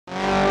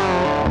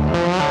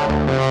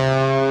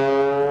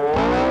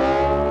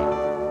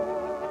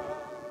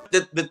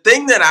But the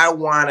thing that I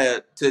want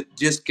to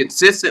just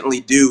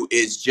consistently do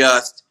is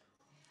just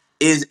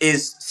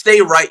is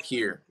stay right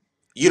here.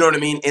 You know what I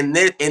mean? In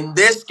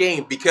this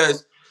game,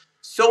 because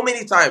so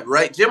many times,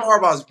 right? Jim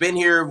Harbaugh's been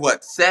here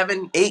what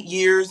 7, 8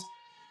 years,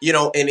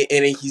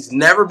 and he's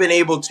never been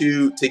able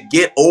to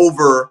get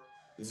over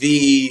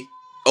the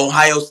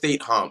Ohio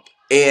State hump.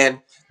 And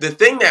the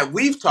thing that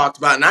we've talked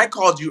about, and I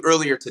called you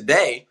earlier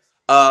today,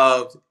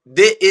 of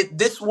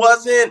this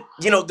wasn't,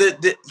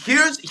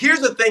 here's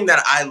the thing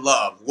that I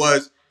love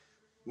was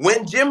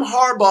when Jim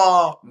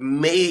Harbaugh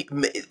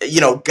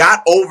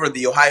got over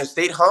the Ohio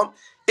State hump.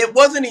 It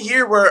wasn't a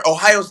year where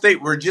Ohio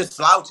State were just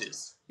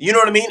slouches. You know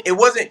what I mean? It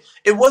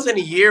wasn't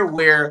a year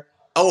where,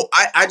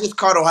 I just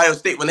caught Ohio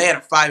State when they had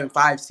a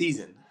 5-5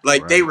 season.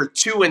 Like they were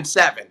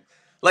 2-7.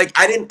 Like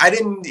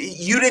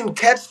you didn't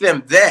catch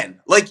them then.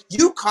 Like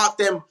you caught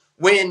them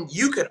when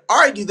you could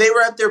argue they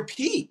were at their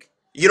peak.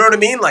 You know what I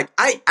mean? Like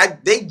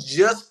they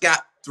just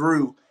got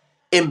through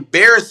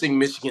embarrassing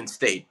Michigan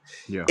State.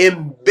 Yeah.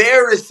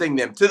 Embarrassing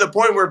them to the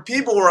point where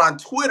people were on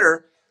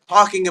Twitter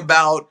talking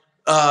about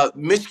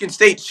Michigan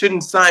State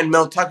shouldn't sign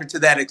Mel Tucker to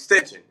that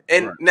extension.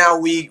 And now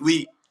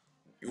we're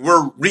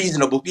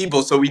reasonable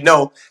people, so we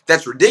know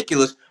that's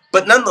ridiculous.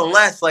 But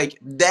nonetheless, like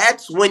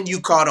that's when you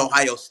caught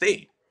Ohio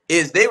State,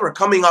 is they were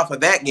coming off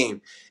of that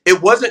game.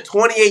 It wasn't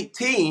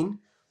 2018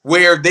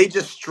 where they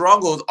just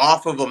struggled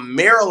off of a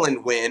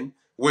Maryland win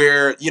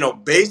where,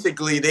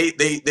 basically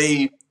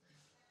they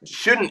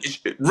shouldn't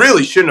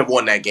have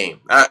won that game.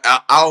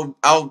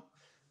 I'll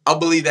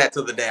believe that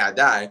till the day I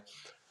die.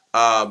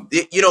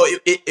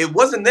 It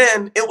wasn't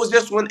then. It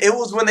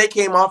was when they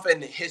came off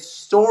an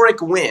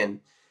historic win,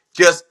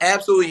 just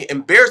absolutely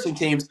embarrassing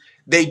teams.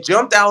 They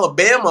jumped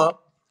Alabama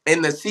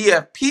in the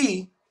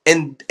CFP,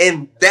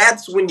 and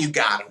that's when you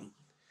got them.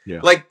 Yeah.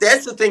 Like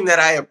that's the thing that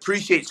I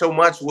appreciate so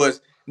much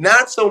was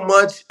not so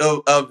much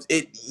of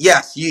it.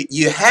 Yes,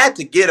 you had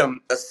to get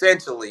them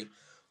essentially,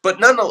 but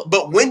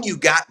when you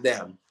got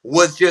them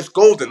was just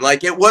golden.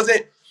 Like it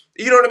wasn't,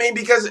 you know what I mean?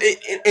 Because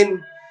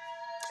and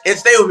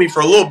stay with me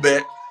for a little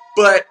bit,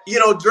 but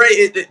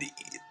Dre,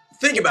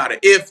 think about it.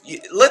 If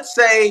let's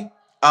say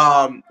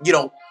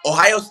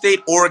Ohio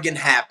State Oregon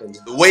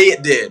happens the way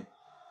it did,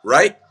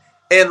 right?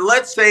 And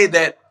let's say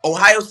that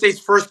Ohio State's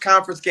first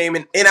conference game,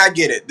 and I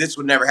get it, this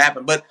would never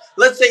happen, but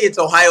let's say it's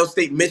Ohio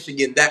State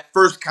Michigan, that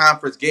first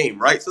conference game,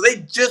 right? So they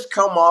just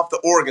come off the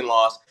Oregon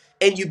loss,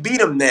 and you beat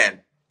them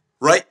then,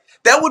 right?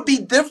 That would be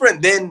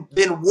different than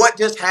what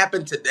just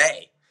happened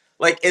today.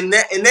 Like, and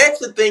that's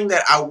the thing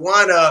that I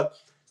wanna,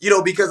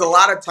 because a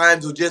lot of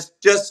times with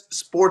just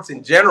sports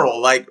in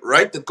general, like,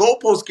 right, the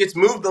goalpost gets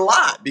moved a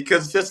lot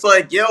because it's just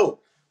like,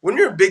 when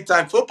you're a big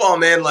time football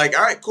man, like,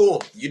 all right,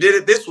 cool, you did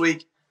it this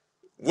week.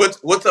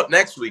 What's up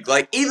next week?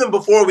 Like even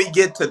before we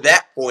get to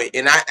that point,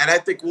 and I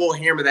think we'll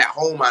hammer that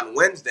home on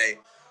Wednesday,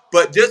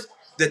 but just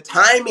the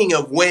timing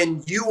of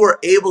when you were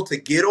able to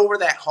get over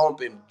that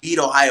hump and beat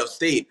Ohio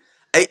State,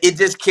 it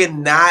just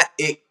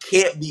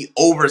can't be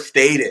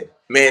overstated.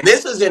 Man,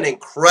 this is an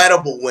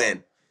incredible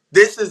win.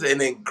 This is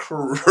an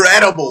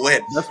incredible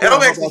win. And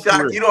I'm actually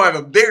shocked you don't have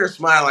a bigger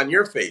smile on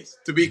your face,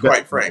 to be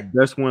quite frank.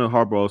 Best win of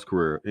Harbaugh's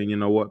career. And you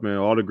know what, man?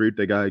 All the grief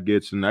that guy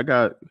gets, and that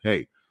guy,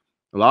 hey,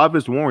 a lot of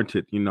it's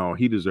warranted.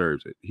 He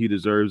deserves it. He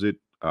deserves it.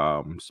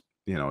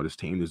 This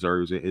team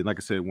deserves it. And like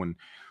I said, when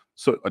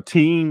a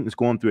team is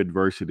going through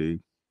adversity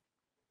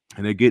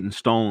and they're getting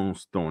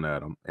stones thrown at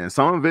them, and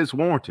some of it's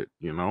warranted,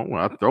 when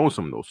I throw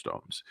some of those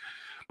stones.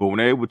 But when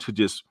they're able to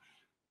just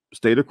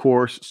stay the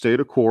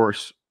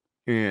course,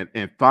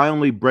 and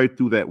finally break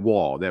through that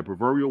wall, that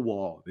proverbial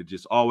wall that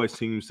just always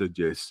seems to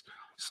just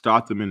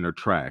stop them in their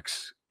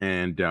tracks.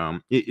 And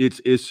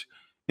it's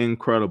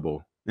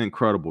incredible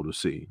to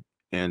see.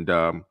 And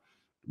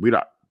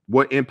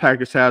what impact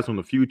this has on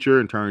the future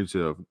in terms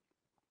of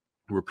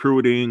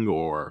recruiting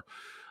or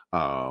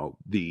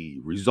the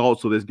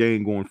results of this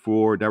game going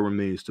forward, that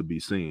remains to be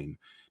seen.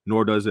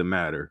 Nor does it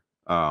matter.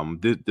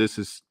 This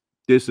is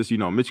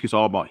Michigan's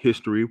all about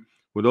history.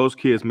 When those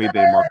kids made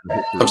their mark.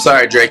 I'm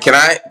sorry, Dre. Can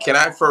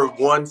I for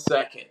 1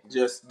 second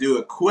just do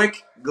a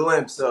quick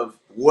glimpse of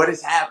what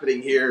is happening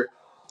here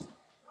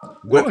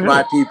with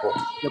my people?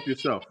 Help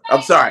yourself.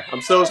 I'm sorry.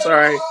 I'm so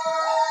sorry.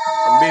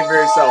 I'm being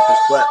very selfish,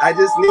 but I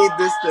just need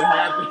this to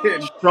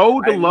happen.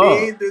 Show the love.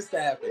 I need this to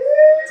happen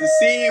to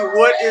see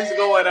what is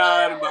going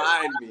on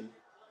behind me.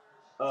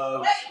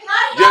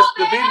 Just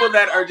the people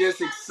that are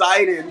just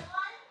excited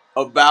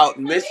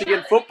about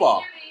Michigan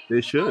football.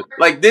 They should.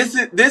 Like this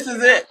is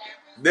it.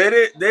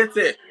 That's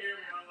it.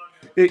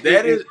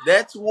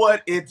 That's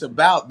what it's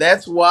about.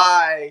 That's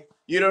why,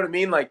 you know what I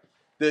mean? Like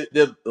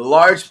the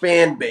large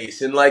fan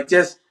base and like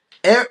just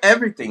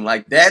everything.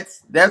 Like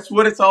that's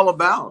what it's all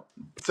about.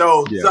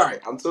 So sorry,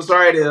 I'm so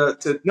sorry to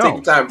take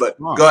the time, but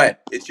go ahead.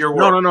 It's your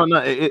word. No.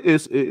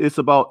 It's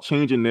about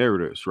changing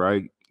narratives,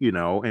 right?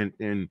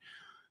 And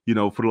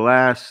for the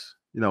last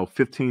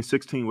 15,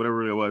 16,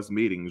 whatever it was,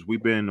 meetings,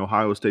 we've been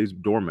Ohio State's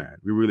doormat.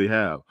 We really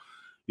have.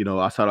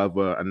 Outside of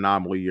an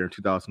anomaly year in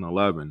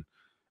 2011.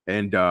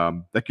 And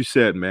like you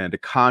said, man, the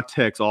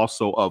context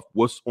also of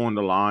what's on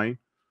the line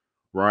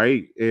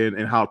right?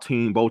 And how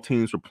both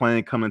teams were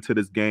playing coming to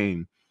this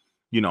game.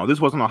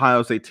 This wasn't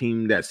Ohio State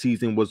team that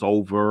season was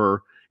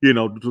over,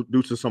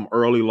 due to some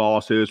early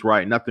losses,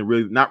 right? Not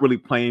really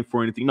playing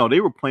for anything. No, they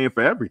were playing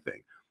for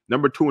everything.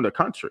 Number 2 in the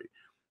country.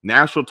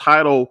 National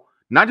title,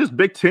 not just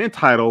Big Ten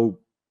title,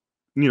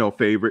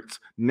 favorites,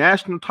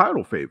 national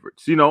title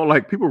favorites.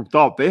 Like people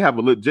thought they have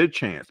a legit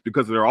chance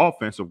because of their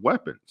offensive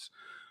weapons.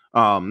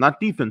 Not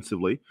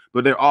defensively,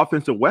 but their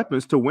offensive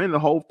weapons to win the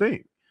whole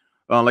thing,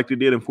 like they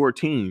did in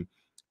 14.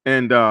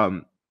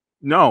 And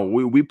no,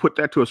 we put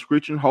that to a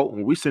screeching halt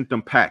and we sent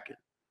them packing,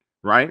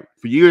 right?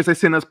 For years they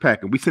sent us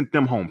packing. We sent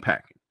them home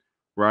packing,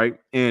 right?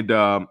 And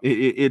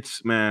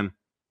it's, man,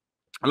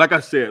 like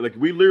I said, like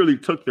we literally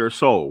took their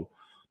soul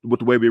with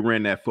the way we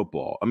ran that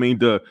football. I mean,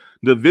 the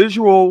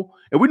visual,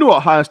 and we knew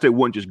Ohio State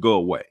wouldn't just go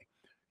away.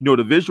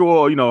 The visual,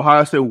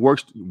 Ohio State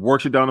works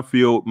it down the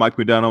field. Mike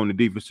McDonough and the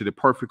defense did it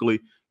perfectly.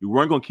 We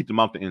weren't going to keep them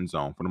out the end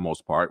zone for the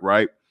most part,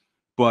 right?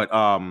 But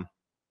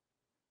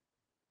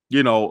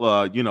we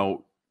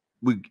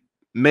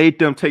made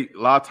them take a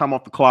lot of time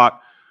off the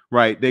clock,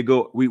 right?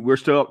 We're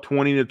still up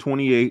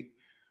 20-28.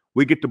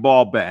 We get the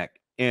ball back.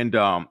 And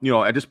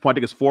at this point, I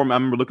think it's 4. I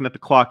remember looking at the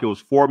clock, it was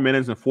 4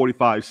 minutes and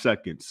 45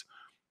 seconds.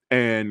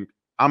 And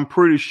I'm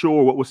pretty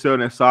sure what was said on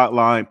that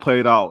sideline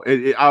played out.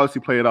 It obviously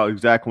played out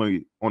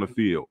exactly on the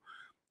field.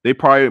 They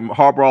probably,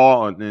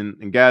 Harbaugh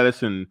and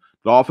Gaddis and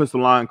the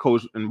offensive line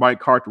coach and Mike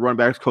Hart, the running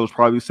backs coach,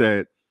 probably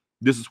said,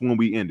 this is when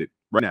we end it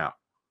right now.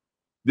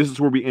 This is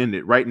where we end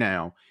it right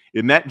now.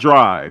 In that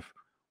drive,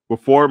 with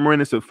 4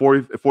 minutes and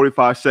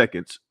 45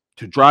 seconds,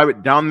 to drive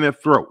it down their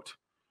throat,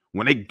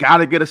 when they got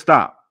to get a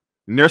stop,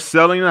 and they're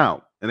selling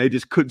out, and they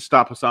just couldn't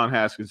stop Hassan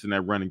Haskins in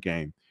that running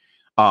game.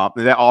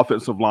 And that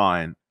offensive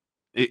line,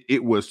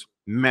 it was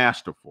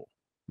masterful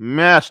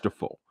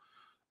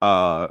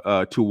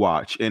to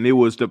watch, and it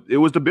was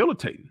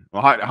debilitating.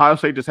 Ohio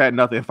State just had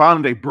nothing. And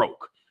finally, they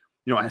broke.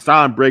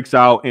 Hassan breaks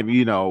out and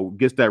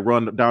gets that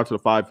run down to the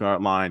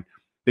 5-yard line.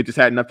 They just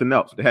had nothing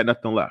else. They had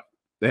nothing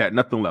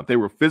left. They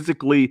were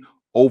physically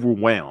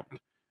overwhelmed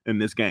in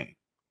this game.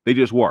 They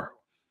just were,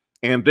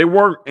 and they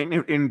weren't.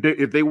 And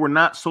if they were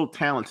not so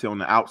talented on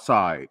the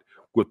outside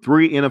with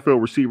 3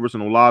 NFL receivers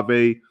in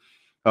Olave,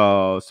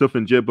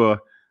 Sifin-Jibba,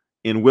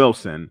 and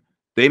Wilson,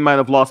 they might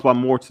have lost by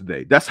more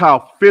today. That's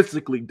how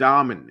physically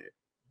dominant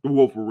the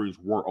Wolverines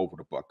were over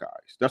the Buckeyes.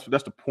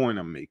 That's the point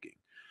I'm making.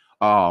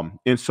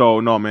 And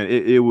so, no, man,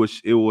 it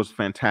was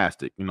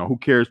fantastic. Who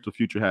cares? The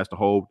future has to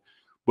hold.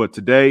 But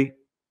today,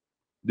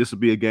 this will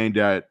be a game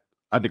that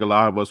I think a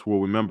lot of us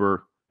will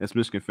remember as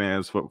Michigan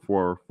fans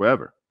for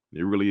forever.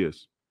 It really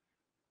is.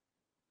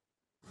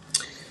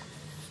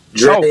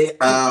 Dre,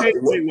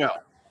 played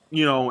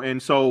well,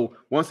 and so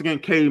once again,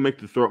 K made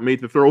the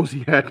throws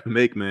he had to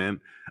make,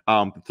 man.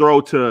 The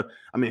throw to,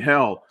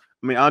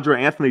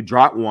 Andre Anthony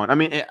dropped one.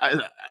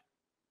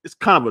 It's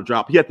kind of a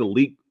drop. He had to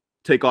leap,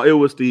 take off. It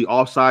was the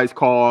offsides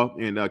call,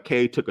 and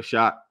K took a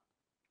shot,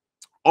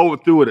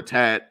 overthrew it a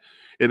tad,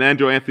 and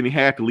Andre Anthony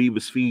had to leave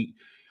his feet.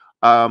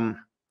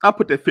 I'll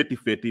put that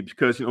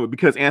 50-50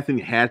 because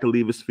Anthony had to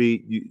leave his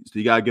feet. So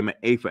you got to give him an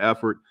A for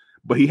effort,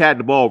 but he had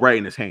the ball right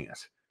in his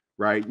hands,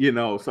 right?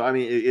 So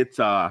it's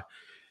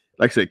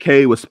like I said,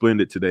 K was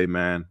splendid today,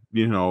 man.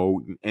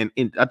 And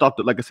I thought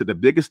that, like I said, the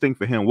biggest thing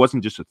for him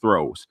wasn't just the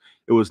throws;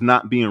 it was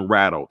not being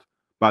rattled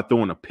by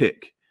throwing a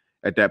pick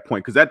at that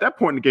point. Because at that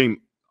point in the game,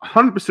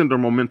 100% of the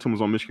momentum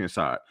was on Michigan's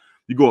side.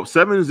 You go up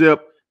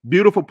 7-zip,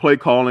 beautiful play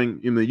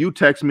calling, and then you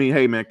text me,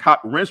 "Hey, man,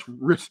 rinse,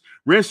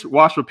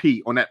 wash,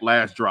 repeat" on that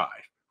last drive,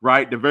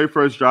 right? The very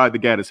first drive the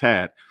Gaddis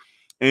had,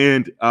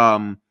 and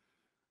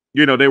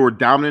they were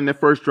dominant in their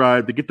first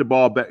drive. They get the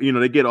ball back.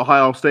 They get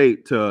Ohio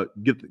State to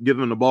give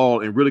them the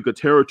ball in really good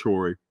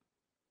territory.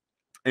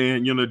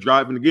 And, they're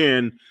driving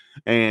again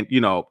and,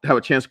 have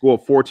a chance to go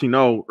up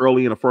 14-0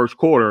 early in the first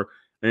quarter,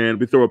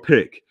 and we throw a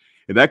pick.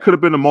 And that could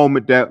have been a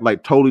moment that,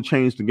 like, totally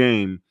changed the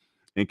game.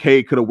 And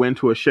Cade could have went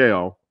to a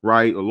shell,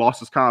 right, or lost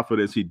his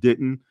confidence. He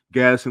didn't.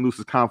 Gaddis lose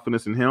his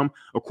confidence in him.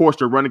 Of course,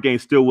 the running game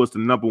still was the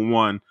number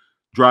one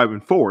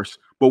driving force,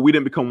 but we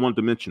didn't become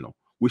one-dimensional.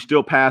 We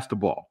still passed the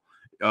ball.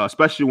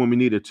 Especially when we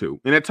needed to.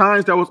 And at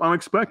times that was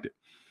unexpected.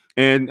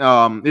 And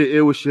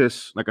it was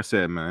just, like I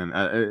said, man,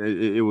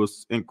 it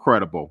was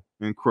incredible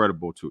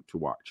to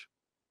watch.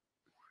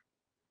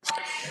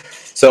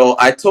 So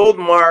I told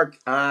Mark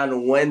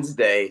on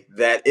Wednesday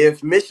that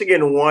if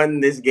Michigan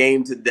won this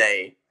game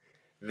today,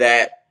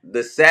 that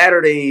the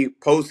Saturday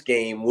post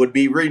game would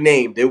be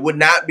renamed. It would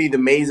not be the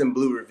Maize and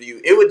Blue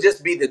Review. It would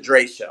just be the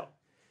Dre Show.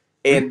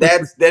 And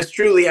that's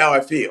truly how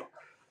I feel.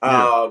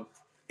 Yeah.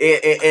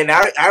 And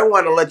I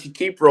want to let you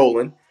keep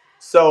rolling.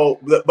 So,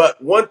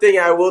 but one thing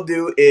I will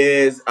do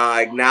is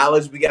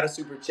acknowledge we got a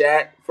super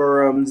chat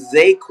from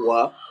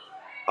Zakwa.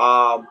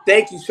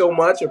 Thank you so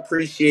much,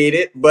 appreciate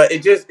it. But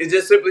it just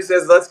simply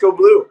says, "Let's go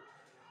blue."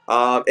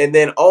 And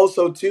then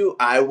also too,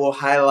 I will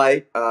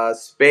highlight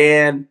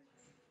Span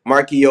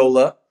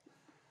Marchiola.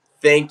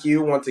 Thank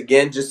you once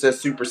again, just a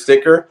super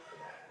sticker.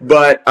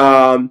 But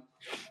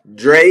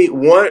Dre,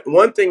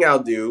 one thing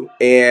I'll do,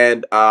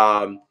 and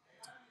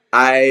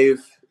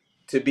I've,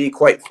 to be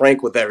quite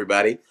frank with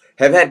everybody,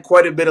 have had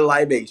quite a bit of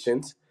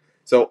libations.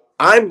 So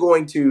I'm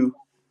going to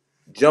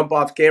jump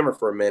off camera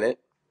for a minute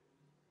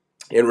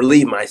and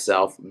relieve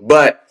myself.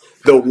 But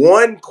the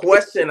one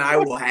question I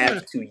will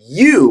have to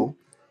you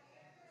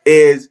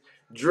is,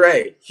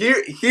 Dre,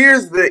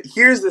 here's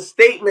the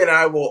statement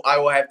I will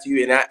have to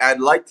you, and I'd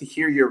like to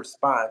hear your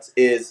response.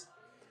 Is,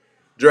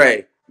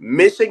 Dre,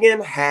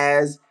 Michigan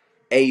has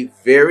a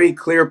very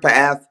clear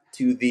path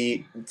to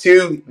the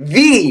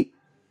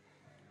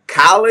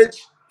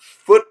college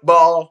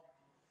football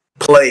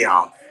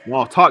playoff.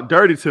 Well, talk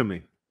dirty to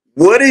me.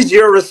 What is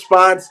your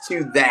response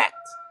to that?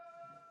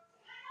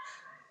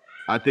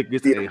 I think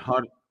it's The- a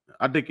hundred.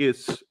 I think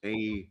it's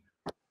a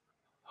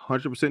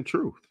 100%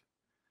 truth.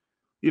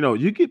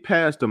 You get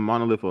past the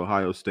monolith of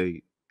Ohio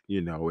State,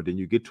 and then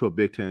you get to a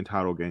Big Ten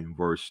title game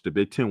versus the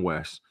Big Ten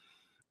West,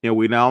 and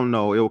we now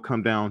know it will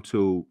come down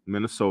to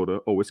Minnesota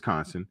or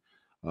Wisconsin.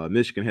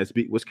 Michigan has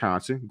beat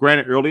Wisconsin,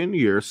 granted early in the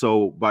year.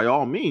 So by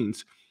all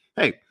means,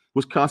 hey,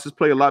 Wisconsin's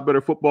play a lot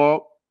better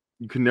football.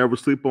 You can never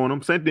sleep on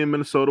them. Same thing in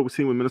Minnesota. We've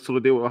seen what Minnesota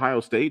did with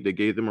Ohio State. They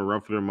gave them a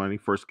run for their money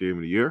first game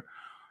of the year.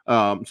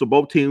 So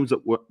both teams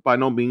by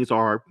no means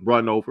are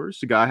run overs.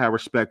 You gotta have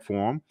respect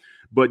for them.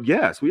 But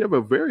yes, we have a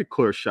very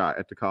clear shot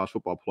at the college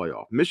football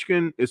playoff.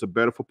 Michigan is a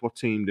better football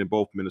team than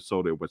both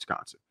Minnesota and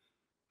Wisconsin,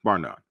 bar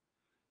none.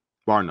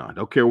 Bar none.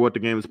 Don't care what the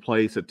game is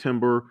played,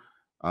 September,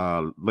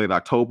 late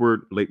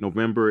October, late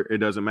November. It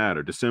doesn't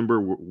matter.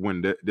 December,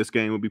 when this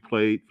game will be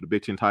played for the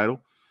Big Ten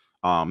title,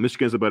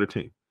 Michigan's a better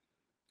team.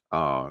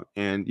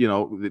 And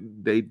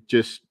they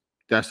just,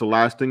 that's the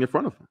last thing in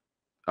front of them.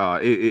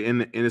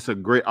 And it's a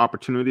great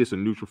opportunity. It's a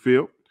neutral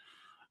field.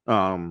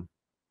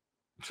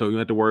 So you don't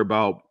have to worry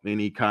about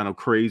any kind of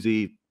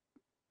crazy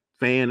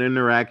fan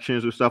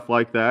interactions or stuff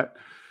like that.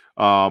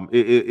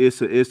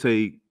 It's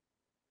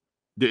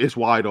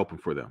wide open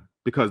for them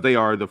because they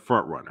are the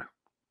front runner.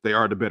 They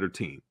are the better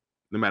team,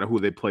 no matter who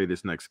they play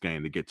this next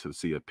game to get to the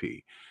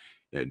CFP.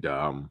 And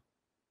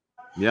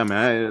yeah,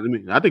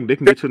 man, I think they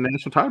can get to the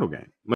national title game.